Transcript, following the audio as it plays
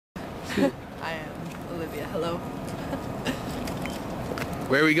I am Olivia. Hello.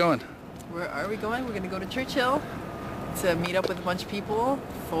 Where are we going? Where are we going? We're going to go to Churchill to meet up with a bunch of people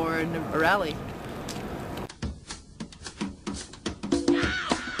for a rally.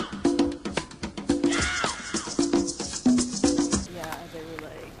 Yeah, they were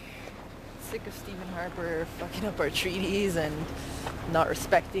like sick of Stephen Harper fucking up our treaties and not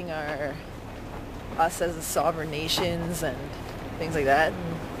respecting us as a sovereign nations and things like that.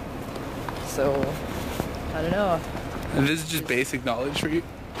 And so, I don't know. And this is just basic knowledge for you?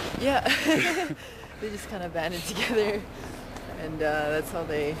 Yeah. They just kind of banded together and that's how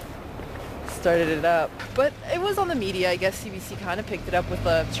they started it up. But it was on the media. I guess CBC kind of picked it up with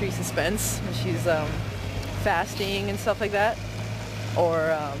Teresa Spence when she's fasting and stuff like that.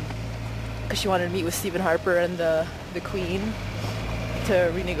 Or because she wanted to meet with Stephen Harper and the Queen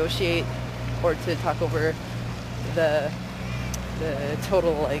to renegotiate or to talk over the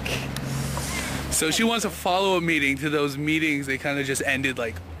total like... So she wants to follow a meeting to those meetings they kind of just ended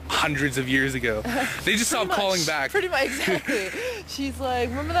like hundreds of years ago. They just stopped calling back. Pretty much, exactly. She's like,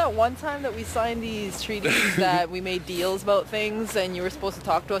 remember that one time that we signed these treaties that we made deals about things and you were supposed to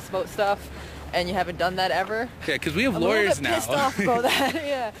talk to us about stuff and you haven't done that ever? Yeah, because we have lawyers now. I'm a little bit pissed off about that,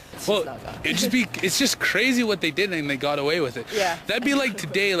 yeah. Well, it's just crazy what they did and they got away with it. Yeah. That'd be like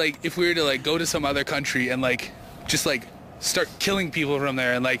today, like if we were to like go to some other country and like just like start killing people from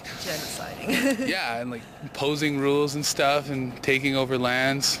there and like genociding. Yeah, and like imposing rules and stuff and taking over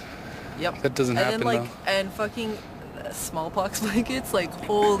lands. Yep. That doesn't happen then, like, though. and fucking smallpox blankets, like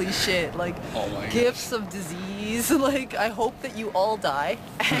holy shit, like oh my gifts gosh. of disease. Like I hope that you all die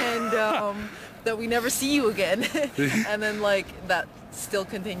and that we never see you again. And then like that still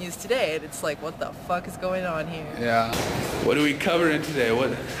continues today and it's like what the fuck is going on here? Yeah. What are we covering today?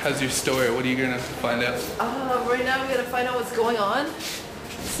 How's your story? What are you gonna find out? Right now we gotta find out what's going on.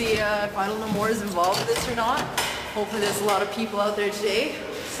 See if I don't know more is involved with this or not. Hopefully there's a lot of people out there today.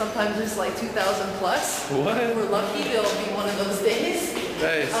 Sometimes there's like 2,000 plus. What? If we're lucky, it'll be one of those days.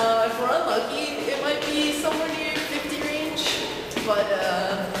 Nice. If we're unlucky, it might be somewhere near 50 range. But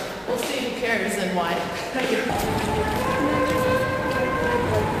we'll see who cares and why.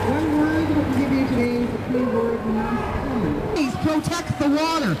 One word we'll give you today is a key word. Please protect the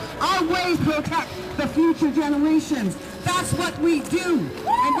water. Our ways protect the future generations. That's what we do.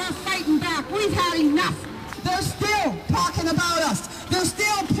 And we're fighting back. We've had enough. They're still talking about us. They're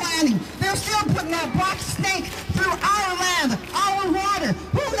still planning. They're still putting that black snake through our land, our water.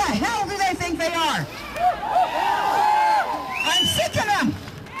 Who the hell do they think they are? I'm sick of them.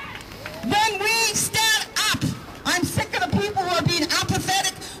 When we stand up, I'm sick of the people who are being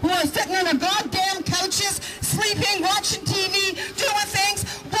apathetic, who are sitting on their goddamn couches, sleeping, watching TV, doing things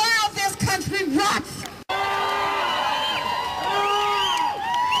while this country rots.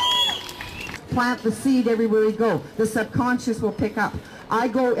 Plant the seed everywhere you go. The subconscious will pick up. I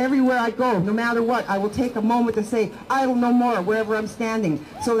go everywhere I go, no matter what. I will take a moment to say, I will know more wherever I'm standing,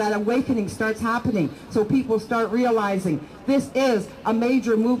 so that awakening starts happening, so people start realizing this is a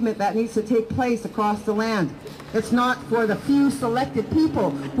major movement that needs to take place across the land. It's not for the few selected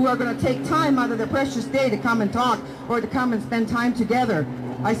people who are going to take time out of their precious day to come and talk or to come and spend time together.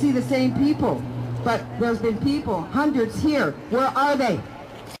 I see the same people, but there's been people, hundreds here. Where are they?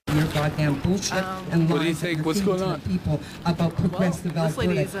 Your goddamn bullshit and what do you think? What's going on? People about progressive Alberta, this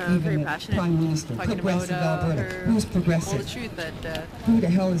lady's very passionate, Prime Minister, progressive Alberta. Who's progressive? All the truth that who the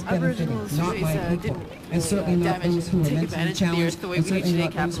hell is benefiting? Not my people, and certainly not those who are mentally challenged, and certainly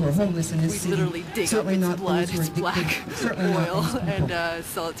not those who are homeless in this city. We literally dig up its blood, its black oil, and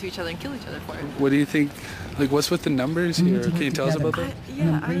sell it to each other and kill each other for it. What do you think? Like, what's with the numbers here? Can you tell us about that?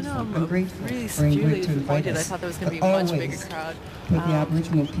 Yeah, I don't know. I'm really severely disappointed. I thought there was going to be a much bigger crowd. Put the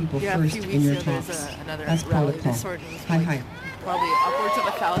Aboriginal people first in your talks. That's rally of this sort. Hi. Probably upwards of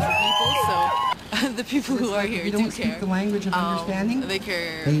 1,000 people, so the people who are here do care. They don't speak the language of understanding. They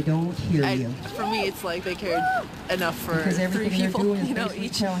care. They don't hear you. For me, it's like they cared enough for because 3 people, you know,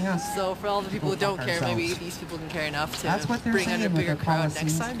 each. So for all the people who don't care, maybe these people can care enough to bring in a bigger crowd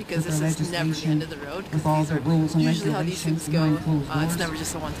next time, because this is never the end of the road. With all the rules and usually how these things go, it's never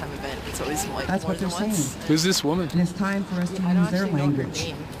just a one-time event. It's always like that's more what they're than once. saying. Who's this woman? And it's time for us to use their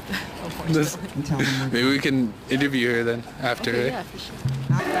language. Maybe we can interview her then after. Okay, yeah, for sure.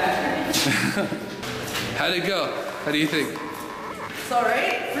 How'd it go? How do you think? It's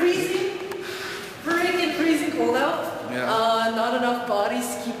alright. Freezing cold out. Yeah. Not enough bodies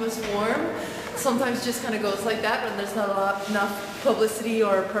to keep us warm. Sometimes just kind of goes like that when there's not enough publicity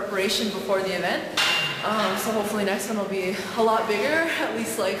or preparation before the event. So hopefully next one will be a lot bigger, at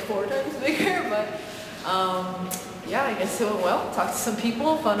least like 4 times bigger. But Yeah, I guess it went well. Talked to some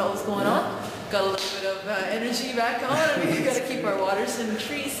people, found out what was going on. Got a little bit of energy back on. I mean, we gotta keep our waters and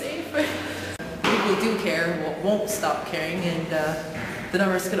trees safe. People who do care won't stop caring, and the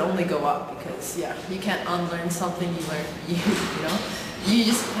numbers could only go up because, yeah, you can't unlearn something you learn. You know, you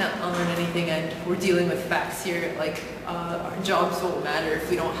just can't unlearn anything, and we're dealing with facts here. Like, our jobs won't matter if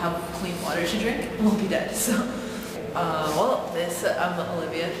we don't have clean water to drink. We'll be dead. So. Well, I'm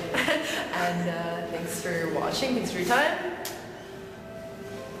Olivia, and thanks for watching, thanks for your time.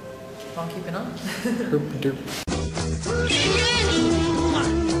 Keep on keeping on. Derp, derp.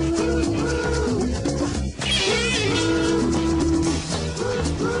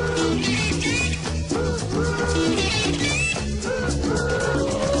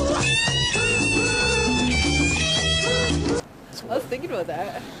 I was thinking about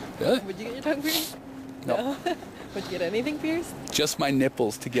that. Really? Would you get your tongue pierced? No. Would you get anything pierced? Just my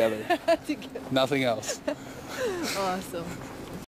nipples together. Together. Nothing else. Awesome.